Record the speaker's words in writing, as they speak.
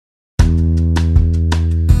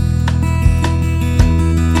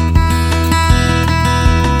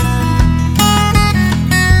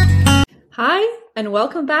and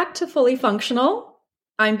welcome back to Fully Functional.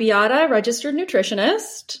 I'm Beata, registered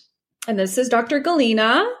nutritionist, and this is Dr.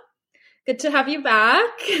 Galina. Good to have you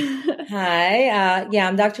back. Hi.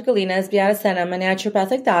 I'm Dr. Galina, as Beata said. I'm a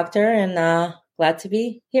naturopathic doctor, and glad to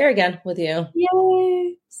be here again with you.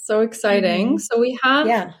 Yay. So exciting. Mm-hmm. So we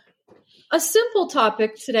have a simple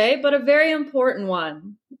topic today, but a very important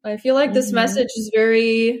one. I feel like this message is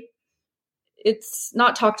it's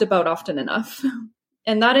not talked about often enough.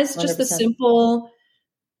 And that is just 100%. The simple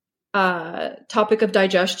topic of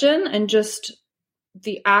digestion and just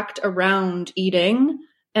the act around eating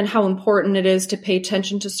and how important it is to pay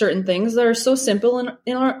attention to certain things that are so simple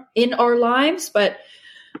in our lives, but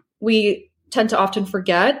we tend to often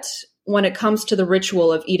forget when it comes to the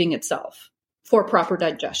ritual of eating itself for proper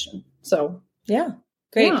digestion. So yeah,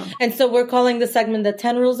 great. Yeah. And so we're calling the segment the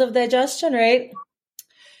 10 Rules of Digestion, right?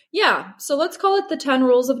 Yeah. So let's call it the 10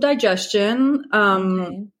 Rules of Digestion.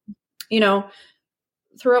 Okay. You know,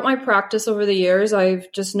 throughout my practice over the years,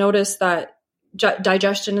 I've just noticed that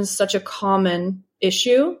digestion is such a common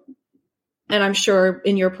issue. And I'm sure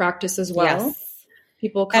in your practice as well. Yes.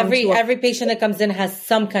 People come every patient that comes in has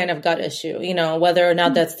some kind of gut issue, whether or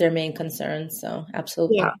not that's their main concern. So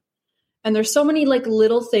absolutely. Yeah. And there's so many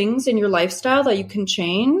little things in your lifestyle that you can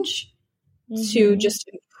change to just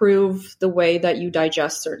improve the way that you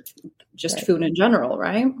digest or just food in general,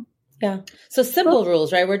 right? Yeah. So simple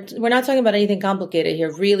rules, right? We're not talking about anything complicated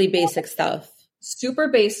here, really basic stuff. Super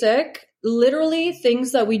basic, literally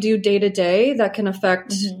things that we do day to day that can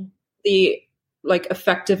affect the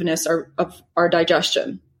effectiveness of our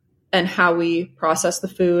digestion and how we process the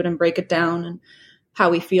food and break it down and how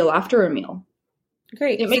we feel after a meal.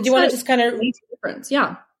 Great. So do you want to just kind of difference?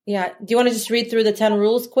 Yeah. Yeah. Do you want to just read through the 10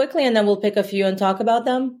 rules quickly and then we'll pick a few and talk about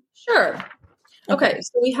them? Sure. Okay.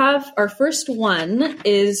 So we have our first one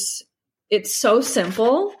it's so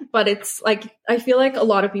simple, but it's I feel like a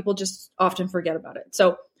lot of people just often forget about it.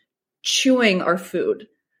 So chewing our food.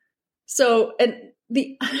 So, and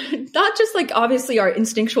not just obviously our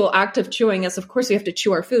instinctual act of chewing, as of course we have to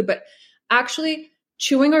chew our food, but actually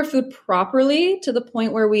chewing our food properly to the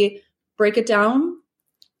point where we break it down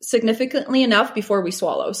significantly enough before we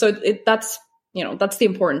swallow. So that's the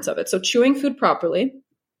importance of it. So chewing food properly,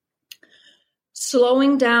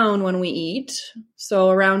 slowing down when we eat. So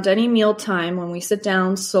around any meal time, when we sit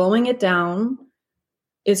down, slowing it down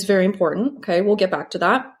is very important. Okay. We'll get back to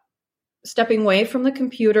that. Stepping away from the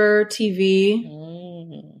computer, TV,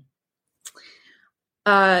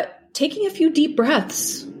 taking a few deep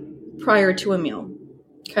breaths prior to a meal.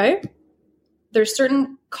 Okay. There's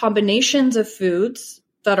certain combinations of foods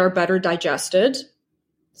that are better digested.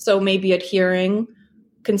 So maybe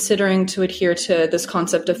considering to adhere to this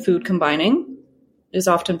concept of food combining is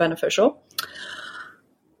often beneficial.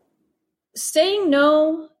 Saying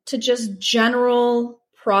no to just general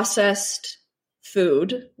processed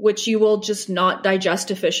food, which you will just not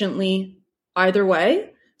digest efficiently either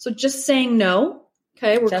way. So just saying no.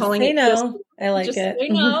 Okay. We're just calling say it no. I like just it. Say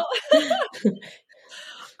no.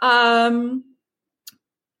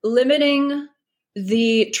 Limiting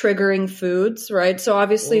the triggering foods, right? So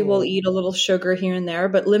obviously we'll eat a little sugar here and there,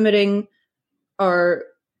 but limiting our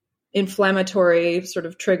inflammatory sort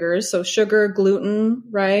of triggers. So sugar, gluten,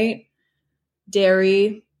 right?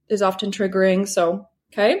 Dairy is often triggering. So,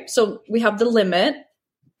 okay. So we have the limit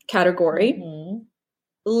category.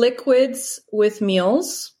 Liquids with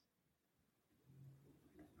meals.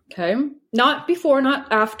 Okay. Not before,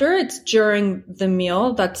 not after. It's during the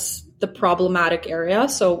meal. That's the problematic area.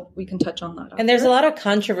 So we can touch on that after. And there's a lot of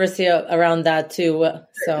controversy around that too.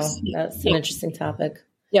 So that's an interesting topic.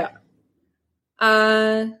 Yeah.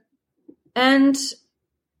 And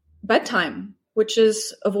bedtime, which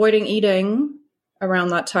is avoiding eating around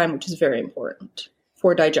that time, which is very important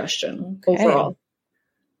for digestion overall.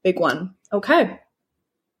 Big one. Okay.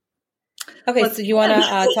 Okay. So you want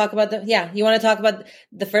to talk about you want to talk about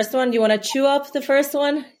the first one? Do you want to chew up the first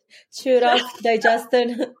one? Chew it up, digest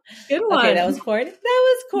it. Good one. Okay, that was corny. That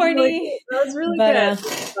was corny. That was really good.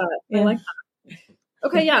 I like that.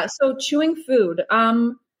 Okay, yeah. So chewing food.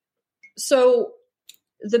 So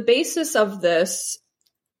the basis of this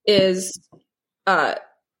is,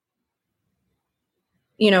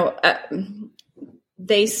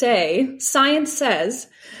 science says,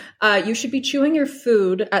 you should be chewing your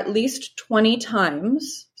food at least 20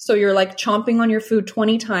 times. So you're chomping on your food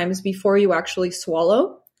 20 times before you actually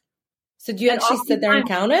swallow. So do you actually sit there and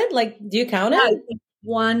count it? Do you count it?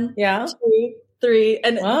 1, 2, 3.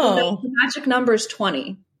 And the magic number is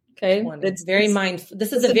 20. Okay. 20. It's very mindful.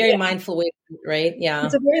 This is a very mindful way, right? Yeah.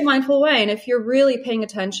 It's a very mindful way. And if you're really paying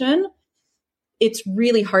attention, it's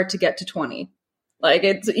really hard to get to 20. Like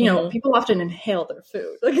it's, people often inhale their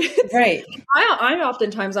food. Like right. I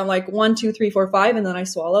oftentimes I'm like 1, 2, 3, 4, 5, and then I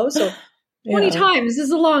swallow. So 20 times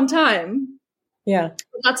is a long time. Yeah.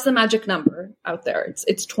 But that's the magic number out there.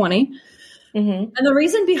 It's 20. Mm-hmm. And the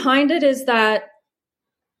reason behind it is that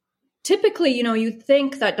typically, you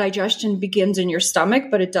think that digestion begins in your stomach,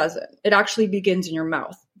 but it doesn't. It actually begins in your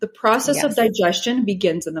mouth. The process of digestion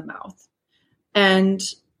begins in the mouth. And,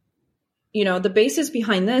 the basis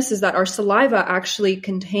behind this is that our saliva actually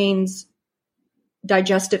contains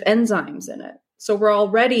digestive enzymes in it. So we're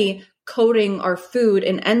already coating our food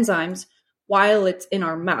in enzymes while it's in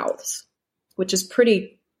our mouths, which is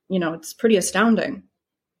pretty, it's pretty astounding.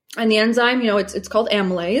 And the enzyme, it's called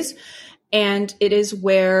amylase, and it is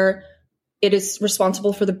where it is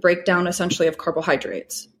responsible for the breakdown essentially of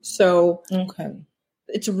carbohydrates. So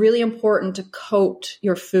it's really important to coat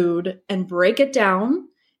your food and break it down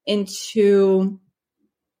into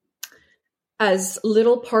as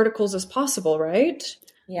little particles as possible, right?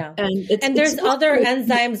 Yeah. And there's other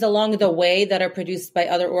enzymes along the way that are produced by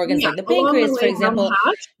other organs, like the pancreas, for example,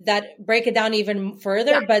 that break it down even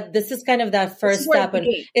further. Yeah. But this is kind of that first step. And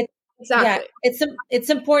exactly. Yeah, it's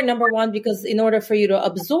important, number one, because in order for you to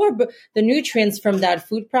absorb the nutrients from that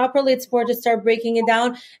food properly, it's important to start breaking it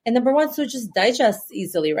down. And number one, so it just digests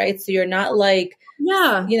easily, right? So you're not like,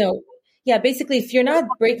 basically, if you're not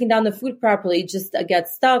breaking down the food properly, it just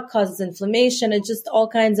gets stuck, causes inflammation, and just all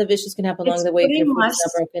kinds of issues can happen along the way if your food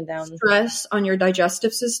is not broken down. Stress on your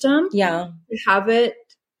digestive system. Yeah. You have it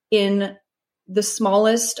in the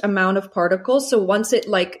smallest amount of particles. So once it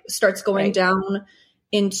starts going down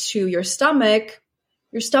into your stomach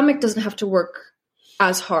doesn't have to work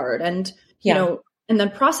as hard. And, and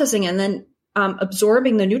then processing and then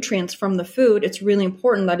absorbing the nutrients from the food, it's really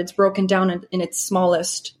important that it's broken down in its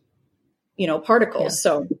smallest particles.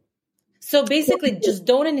 Yeah. So basically just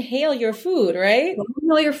don't inhale your food, right? Don't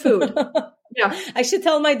inhale your food. Yeah. I should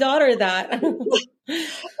tell my daughter that.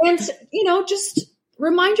 And, just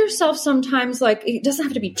remind yourself sometimes, it doesn't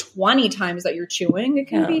have to be 20 times that you're chewing. It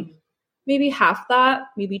can be maybe half that,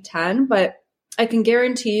 maybe 10, but I can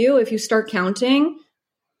guarantee you if you start counting,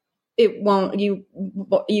 it won't, you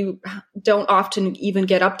don't often even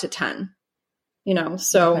get up to 10,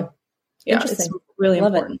 so it's really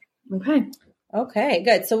important. Okay,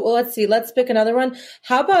 good. So let's see. Let's pick another one.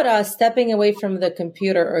 How about stepping away from the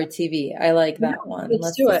computer or TV? I like that one.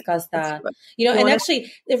 Let's discuss that. And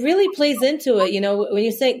actually, it really plays into it. When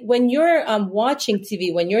you say when you're watching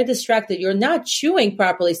TV, when you're distracted, you're not chewing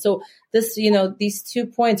properly. So this, these 2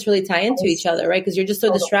 points really tie into each other, right? Because you're just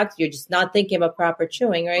so distracted, you're just not thinking about proper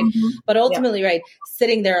chewing, right? Mm-hmm. But ultimately,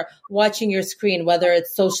 sitting there watching your screen, whether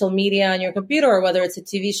it's social media on your computer or whether it's a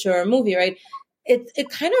TV show or a movie, right? It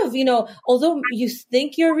kind of, although you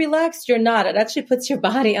think you're relaxed, you're not. It actually puts your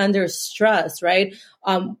body under stress, right?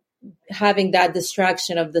 Having that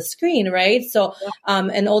distraction of the screen, right? So,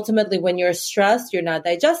 and ultimately when you're stressed, you're not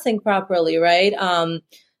digesting properly, right?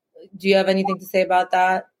 Do you have anything to say about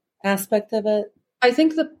that aspect of it? I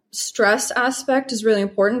think the stress aspect is really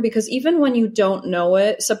important because even when you don't know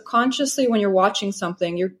it, subconsciously, when you're watching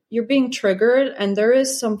something, you're being triggered and there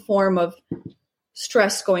is some form of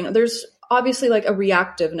stress going on. There's obviously a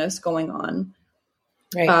reactiveness going on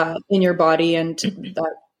in your body, and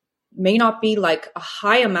that may not be a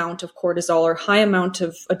high amount of cortisol or high amount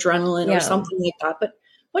of adrenaline or something like that. But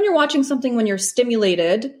when you're watching something, when you're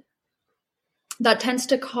stimulated, that tends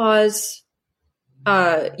to cause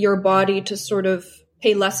your body to sort of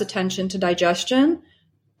pay less attention to digestion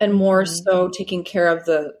and more so taking care of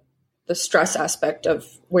the stress aspect of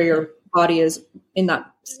where your body is in that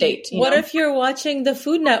state. What if you're watching the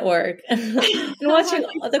Food Network and watching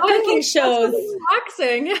the cooking shows?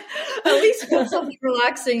 Relaxing. At least put something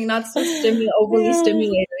relaxing, not so overly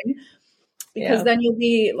stimulating. Because then you'll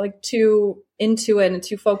be too into it and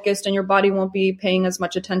too focused, and your body won't be paying as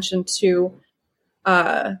much attention to,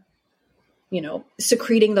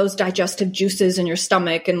 secreting those digestive juices in your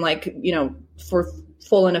stomach and for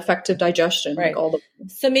full and effective digestion. Right.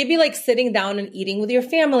 So maybe sitting down and eating with your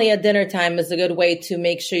family at dinner time is a good way to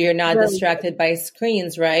make sure you're not distracted by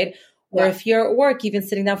screens, right? Or if you're at work, even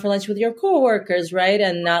sitting down for lunch with your coworkers, right?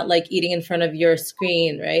 And not eating in front of your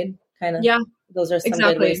screen, right? Kind of. Yeah. Those are some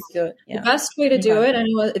good ways to do it. Yeah. The best way to do it, and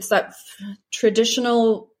it's that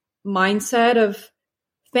traditional mindset of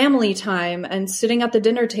family time and sitting at the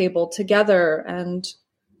dinner table together, and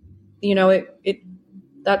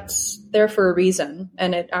that's there for a reason,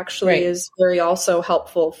 and it actually is very also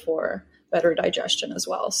helpful for better digestion as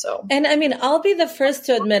well. So, and I mean, I'll be the first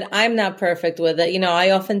to admit I'm not perfect with it. You know,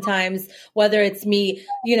 I oftentimes, whether it's me,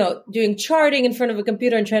 you know, doing charting in front of a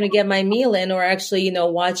computer and trying to get my meal in, or actually, you know,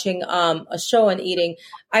 watching a show and eating,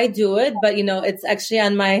 I do it. But, you know, it's actually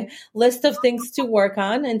on my list of things to work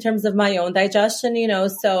on in terms of my own digestion, you know.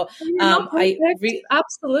 So,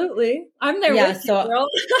 absolutely. I'm there with you, girl.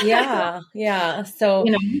 yeah. So,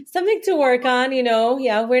 you know, something to work on, you know.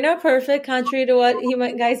 Yeah, we're not perfect, contrary to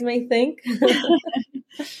what guys may think.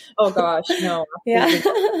 Oh gosh, no.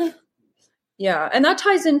 Yeah. Yeah. And that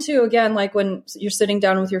ties into, again, like when you're sitting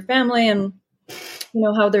down with your family, and you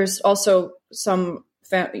know how there's also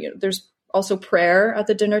there's also prayer at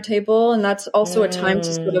the dinner table, and that's also a time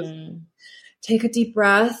to sort of take a deep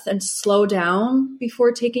breath and slow down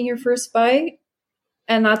before taking your first bite.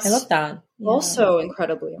 And that's, I love that. Also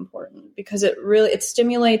incredibly important, because it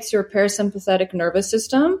stimulates your parasympathetic nervous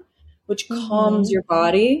system, which calms your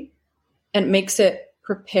body and makes it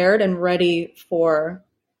prepared and ready for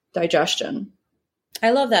digestion.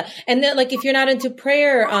 I love that. And then, like, if you're not into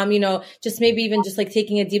prayer, you know, just maybe even just like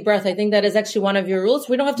taking a deep breath, I think that is actually one of your rules.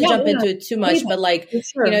 We don't have to jump into it too much, but like, you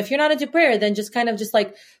know, if you're not into prayer, then just kind of just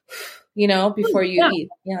like, you know, before you eat.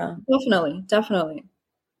 Yeah, definitely.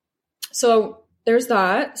 So there's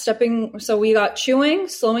that so we got chewing,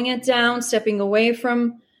 slowing it down, stepping away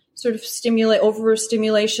from sort of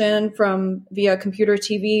overstimulation from via computer,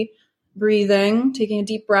 TV, breathing, taking a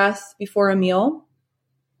deep breath before a meal.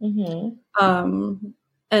 And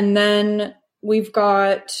then we've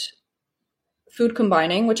got food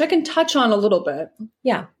combining, which I can touch on a little bit.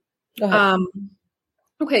 Yeah. Go ahead.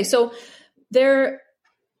 Okay. So there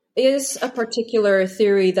is a particular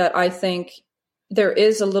theory that I think there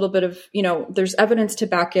is a little bit of, you know, there's evidence to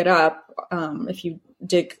back it up, if you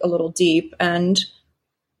dig a little deep, and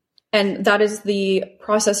that is the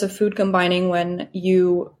process of food combining when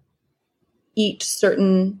you eat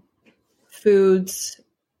certain foods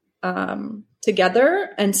together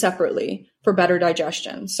and separately for better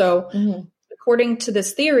digestion. So according to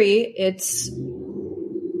this theory, it's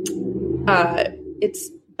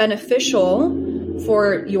beneficial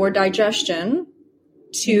for your digestion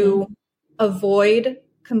to avoid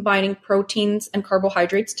combining proteins and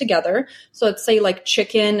carbohydrates together. So let's say like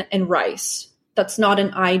chicken and rice. That's not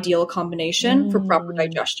an ideal combination for proper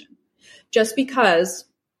digestion, just because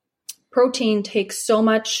protein takes so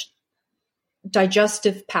much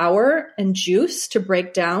digestive power and juice to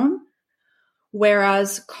break down,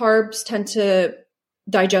 whereas carbs tend to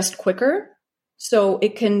digest quicker. So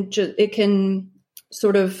it can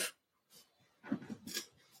sort of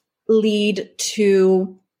lead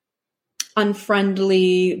to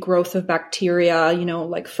unfriendly growth of bacteria, you know,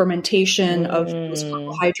 like fermentation of those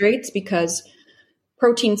carbohydrates, because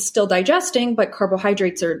protein's still digesting, but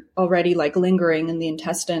carbohydrates are already like lingering in the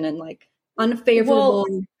intestine, and like unfavorable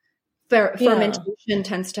fermentation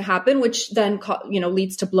tends to happen, which then, you know,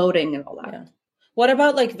 leads to bloating and all that. Yeah. What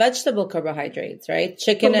about like vegetable carbohydrates, right?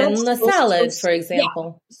 Chicken and a salad, for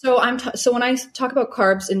example. Yeah. So when I talk about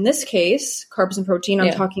carbs, in this case, carbs and protein,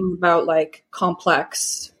 I'm talking about like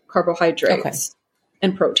complex carbohydrates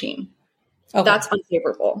and protein. Okay. That's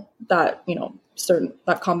unfavorable, that, you know,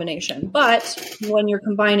 that combination. But when you're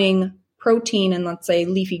combining protein and, let's say,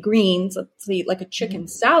 leafy greens, let's say like a chicken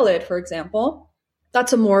salad, for example,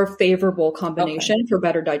 that's a more favorable combination for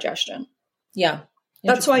better digestion. Yeah.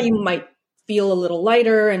 That's why you might feel a little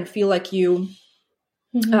lighter and feel like you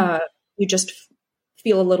just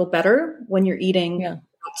feel a little better when you're eating that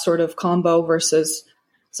sort of combo versus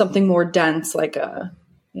something more dense, like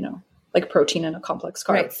like protein and a complex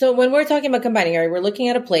carb. Right. So when we're talking about combining, right, we're looking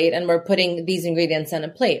at a plate and we're putting these ingredients on a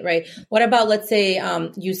plate, right? What about, let's say,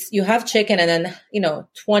 you have chicken and then, you know,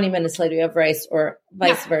 20 minutes later you have rice, or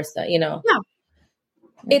vice versa, you know? Yeah.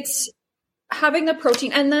 It's having the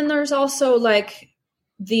protein. And then there's also like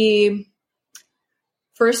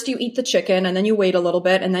first you eat the chicken and then you wait a little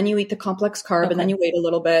bit, and then you eat the complex carb and then you wait a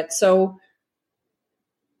little bit. So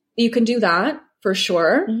you can do that for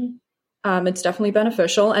sure. It's definitely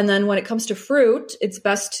beneficial. And then when it comes to fruit, it's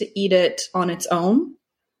best to eat it on its own,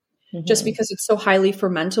 just because it's so highly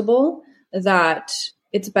fermentable that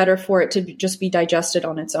it's better for it to just be digested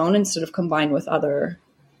on its own instead of combined with other.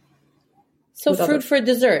 So fruit for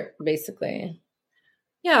dessert, basically.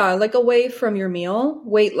 Yeah, like away from your meal.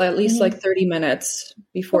 Wait at least like 30 minutes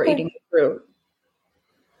before eating the fruit.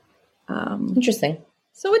 Interesting.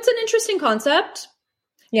 So it's an interesting concept.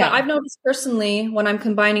 Yeah, but I've noticed personally when I'm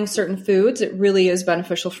combining certain foods, it really is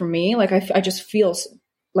beneficial for me. Like I just feel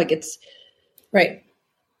like it's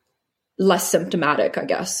less symptomatic, I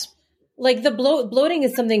guess. Like the bloating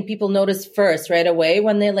is something people notice first right away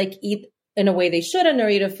when they like eat in a way they shouldn't, or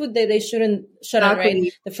eat a food that they shouldn't,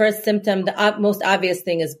 right? The first symptom, the most obvious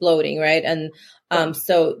thing is bloating, right? And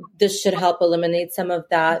so this should help eliminate some of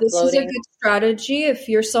that bloating. This is a good strategy. If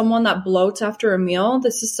you're someone that bloats after a meal,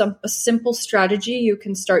 this is a simple strategy you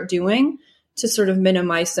can start doing to sort of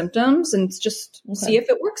minimize symptoms and just see if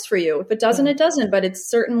it works for you. If it doesn't, it doesn't. But it's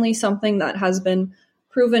certainly something that has been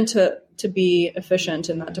proven to be efficient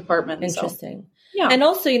in that department. Interesting. So, yeah. And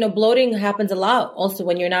also, bloating happens a lot also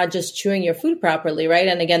when you're not just chewing your food properly, right?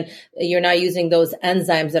 And again, you're not using those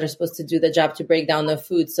enzymes that are supposed to do the job to break down the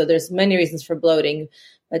food. So there's many reasons for bloating,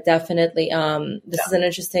 but definitely this is an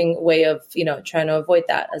interesting way of, trying to avoid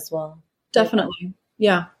that as well. Definitely.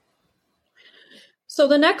 Yeah. So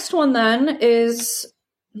the next one then is,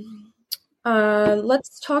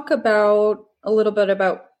 let's talk about a little bit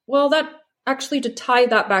about, that actually to tie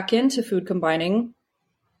that back into food combining,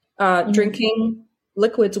 drinking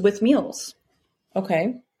liquids with meals.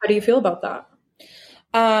 Okay. How do you feel about that?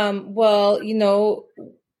 Well,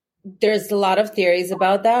 there's a lot of theories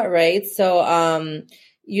about that, right? So,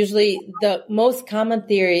 usually the most common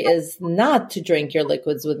theory is not to drink your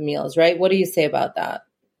liquids with meals, right? What do you say about that?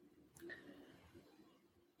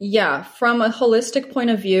 Yeah, from a holistic point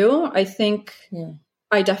of view, I think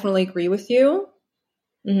I definitely agree with you.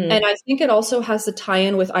 Mm-hmm. And I think it also has to tie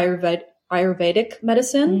in with Ayurvedic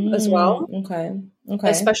medicine as well. Okay.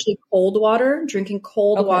 Especially cold water, drinking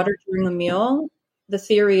cold water during a meal. The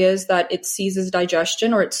theory is that it seizes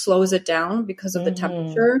digestion or it slows it down because of the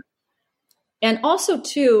temperature. And also,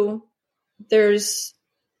 too, there's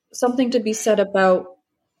something to be said about,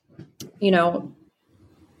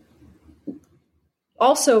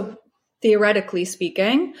 also theoretically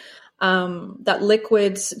speaking, that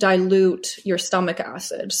liquids dilute your stomach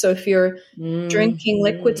acid. So if you're drinking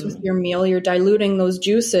liquids with your meal, you're diluting those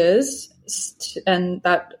juices, and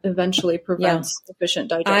that eventually prevents efficient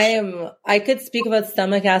digestion. I could speak about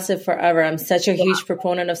stomach acid forever. I'm such a huge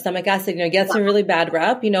proponent of stomach acid. It gets a really bad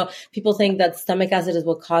rep. People think that stomach acid is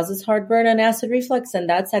what causes heartburn and acid reflux, and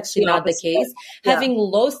that's actually not the case. Having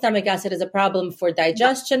low stomach acid is a problem for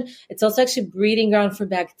digestion. It's also actually breeding ground for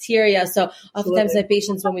bacteria. So oftentimes my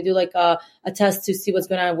patients, when we do like a test to see what's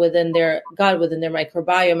going on within their gut, within their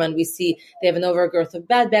microbiome, and we see they have an overgrowth of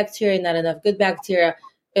bad bacteria, not enough good bacteria,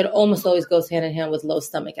 it almost always goes hand in hand with low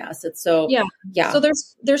stomach acid. So yeah. So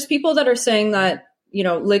there's people that are saying that,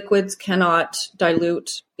 liquids cannot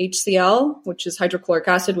dilute HCl, which is hydrochloric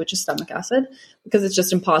acid, which is stomach acid, because it's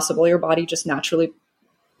just impossible. Your body just naturally,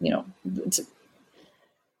 it's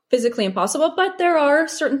physically impossible. But there are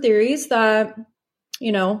certain theories that,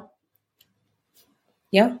 that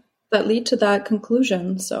lead to that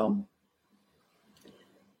conclusion. So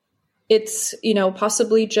it's,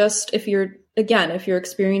 possibly just if you're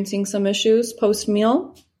experiencing some issues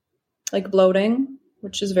post-meal, like bloating,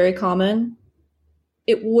 which is very common,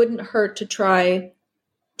 it wouldn't hurt to try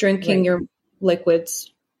drinking your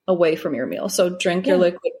liquids away from your meal. So drink your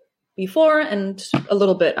liquid before and a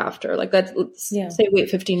little bit after. Like that, say wait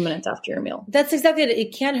 15 minutes after your meal. That's exactly it.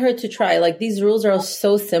 It can't hurt to try. Like these rules are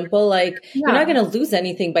so simple. Like you're not going to lose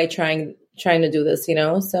anything by trying to do this,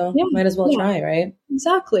 So might as well try, right?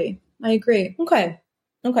 Exactly. I agree. Okay.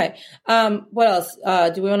 What else?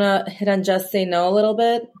 Do we want to hit on just say no a little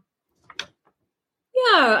bit?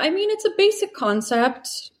 Yeah. I mean, it's a basic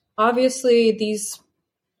concept. Obviously, these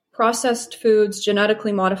processed foods,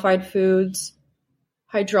 genetically modified foods,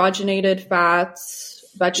 hydrogenated fats,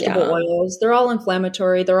 vegetable oils, they're all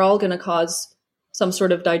inflammatory. They're all going to cause some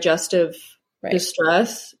sort of digestive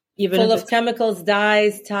distress. Even full of chemicals,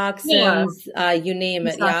 dyes, toxins, you name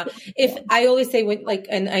it. Exactly. Yeah. If I always say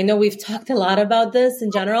and I know we've talked a lot about this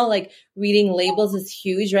in general, like reading labels is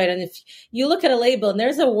huge, right? And if you look at a label and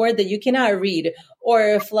there's a word that you cannot read, or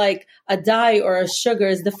if like a dye or a sugar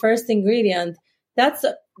is the first ingredient, that's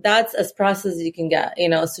as processed as you can get,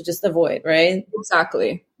 so just avoid, right?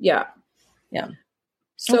 Exactly. Yeah. Yeah.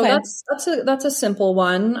 So that's a simple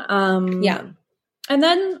one. And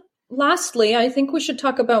then lastly, I think we should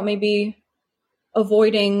talk about maybe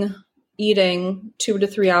avoiding eating 2 to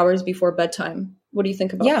 3 hours before bedtime. What do you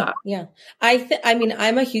think about that? Yeah. I mean,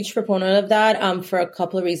 I'm a huge proponent of that for a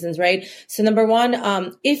couple of reasons, right? So number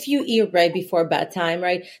one, if you eat right before bedtime,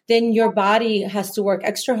 right, then your body has to work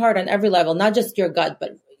extra hard on every level, not just your gut,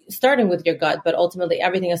 but starting with your gut, but ultimately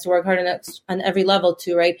everything has to work hard on every level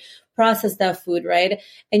to, right, process that food, right?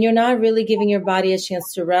 And you're not really giving your body a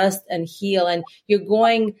chance to rest and heal, and you're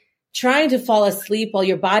trying to fall asleep while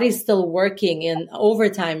your body's still working in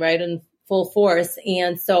overtime, right, in full force.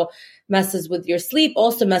 And so messes with your sleep,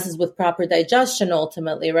 also messes with proper digestion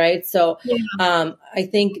ultimately, right? So I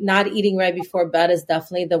think not eating right before bed is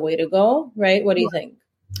definitely the way to go, right? What do you think?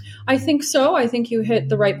 I think so. I think you hit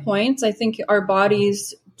the right points. I think our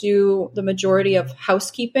bodies do the majority of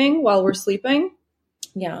housekeeping while we're sleeping.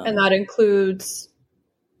 Yeah. And that includes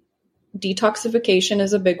detoxification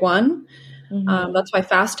is a big one. That's why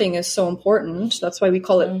fasting is so important. That's why we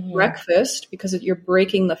call it breakfast, because you're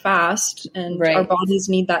breaking the fast, and our bodies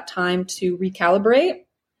need that time to recalibrate.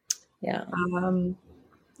 Yeah.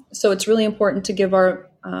 So it's really important to give our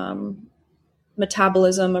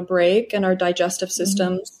metabolism a break and our digestive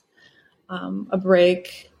systems a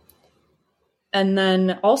break. And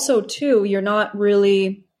then also too, you're not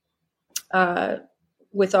really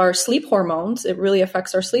with our sleep hormones, it really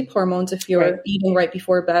affects our sleep hormones. If you're eating right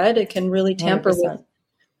before bed, it can really tamper 100%.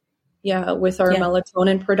 with our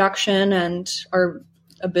melatonin production and our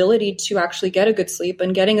ability to actually get a good sleep.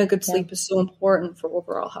 And getting a good sleep is so important for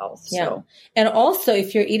overall health. Yeah. So. And also,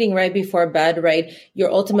 if you're eating right before bed, right,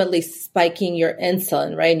 you're ultimately spiking your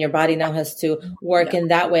insulin, right? And your body now has to work in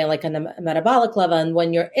that way, like on a metabolic level. And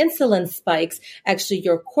when your insulin spikes, actually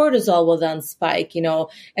your cortisol will then spike,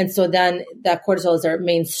 and so then that cortisol is our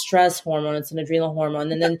main stress hormone. It's an adrenal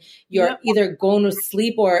hormone. And then you're either going to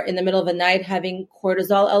sleep or in the middle of the night having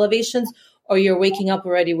cortisol elevations, or you're waking up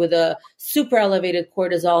already with a super elevated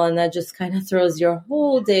cortisol, and that just kind of throws your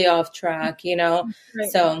whole day off track, Right.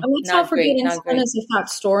 So and let's not forget insulin is a fat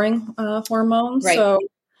storing hormone. Right. So,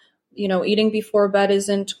 eating before bed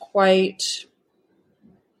isn't quite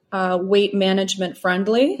weight management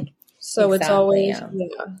friendly. So it's always,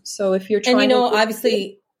 So if you're trying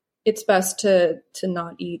obviously it's best to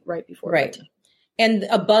not eat right before bed. And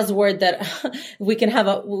a buzzword that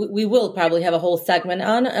we will probably have a whole segment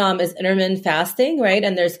on is intermittent fasting, right?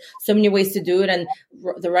 And there's so many ways to do it, and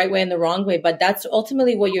the right way and the wrong way. But that's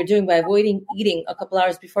ultimately what you're doing by avoiding eating a couple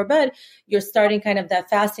hours before bed. You're starting kind of that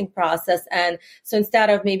fasting process. And so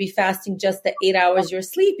instead of maybe fasting just the 8 hours you're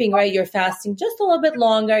sleeping, right? You're fasting just a little bit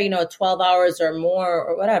longer, 12 hours or more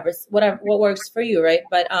or whatever what works for you, right?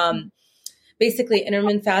 But basically,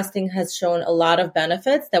 intermittent fasting has shown a lot of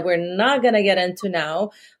benefits that we're not going to get into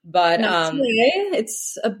now, but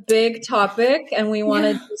it's a big topic, and we want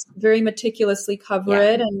to just very meticulously cover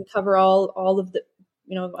it and cover all of the,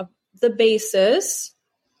 the basis.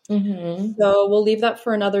 So we'll leave that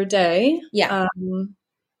for another day. Yeah.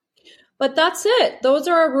 But that's it. Those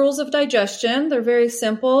are our rules of digestion. They're very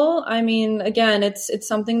simple. I mean, again, it's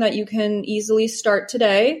something that you can easily start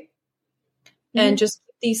today and just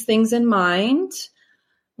these things in mind.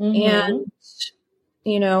 And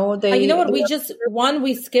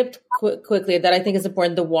we skipped quickly that I think is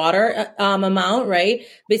important, the water amount, right?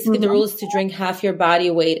 Basically the rule is to drink half your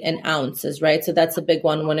body weight in ounces, right? So that's a big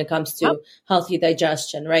one when it comes to healthy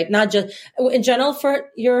digestion, right? Not just in general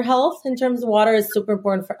for your health, in terms of water is super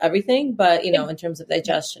important for everything, but in terms of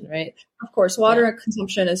digestion, right? Of course, water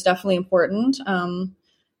consumption is definitely important.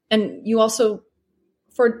 And you also,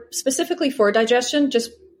 specifically for digestion,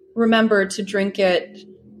 just remember to drink it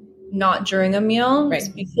not during a meal,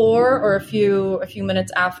 before or a few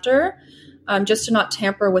minutes after, just to not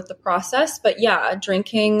tamper with the process. But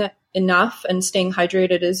drinking enough and staying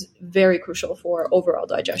hydrated is very crucial for overall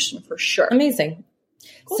digestion, for sure. Amazing.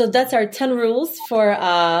 Cool. So that's our 10 rules for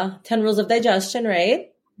 10 rules of digestion,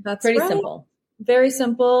 right? That's pretty simple. Very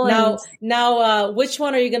simple. Now, which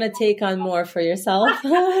one are you going to take on more for yourself?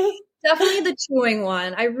 Definitely the chewing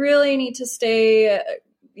one. I really need to stay,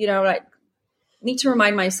 I need to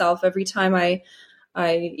remind myself every time I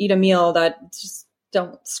eat a meal that just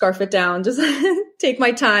don't scarf it down. Just take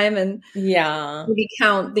my time and maybe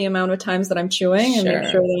count the amount of times that I'm chewing and make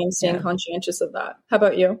sure that I'm staying conscientious of that. How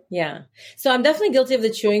about you? Yeah. So I'm definitely guilty of the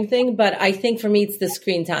chewing thing, but I think for me, it's the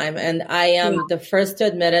screen time. And I am the first to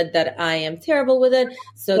admit it that I am terrible with it.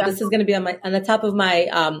 So this is going to be on the top of my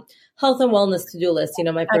health and wellness to-do list,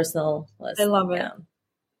 my personal list. I love it.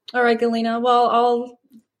 All right, Galina. Well,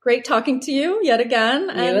 great talking to you yet again.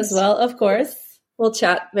 You as well, of course. We'll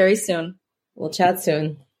chat very soon. We'll chat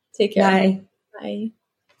soon. Take care. Bye. Bye.